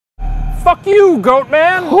Fuck you,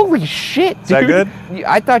 Goatman! Holy shit, dude. Is that good?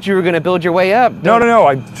 I thought you were gonna build your way up. No,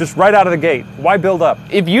 I just right out of the gate. Why build up?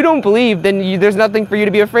 If you don't believe, then there's nothing for you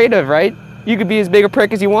to be afraid of, right? You could be as big a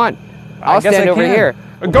prick as you want. I'll stand over here.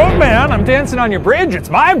 Goatman, I'm dancing on your bridge. It's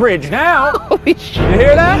my bridge now. Holy shit. You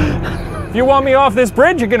hear that? If you want me off this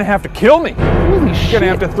bridge, you're gonna have to kill me. Holy shit. You're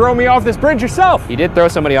gonna have to throw me off this bridge yourself. You did throw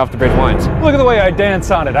somebody off the bridge once. Look at the way I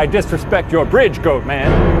dance on it. I disrespect your bridge,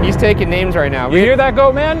 Goatman. He's taking names right now. You hear that,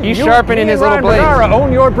 Goatman? He's sharpening his little blades. Ryan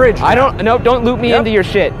own your bridge now. Don't loop me into your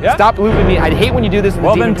shit. Yep. Stop looping me. I hate when you do this in the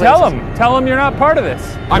Well, demon then tell places. him. Tell him you're not part of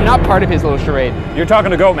this. I'm not part of his little charade. You're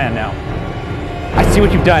talking to Goatman now. I see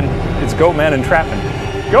what you've done. It's Goatman entrapment.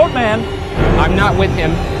 Goatman. I'm not with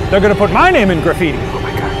him. They're gonna put my name in graffiti. Oh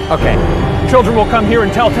my god. Okay. Children will come here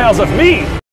and tell tales of me.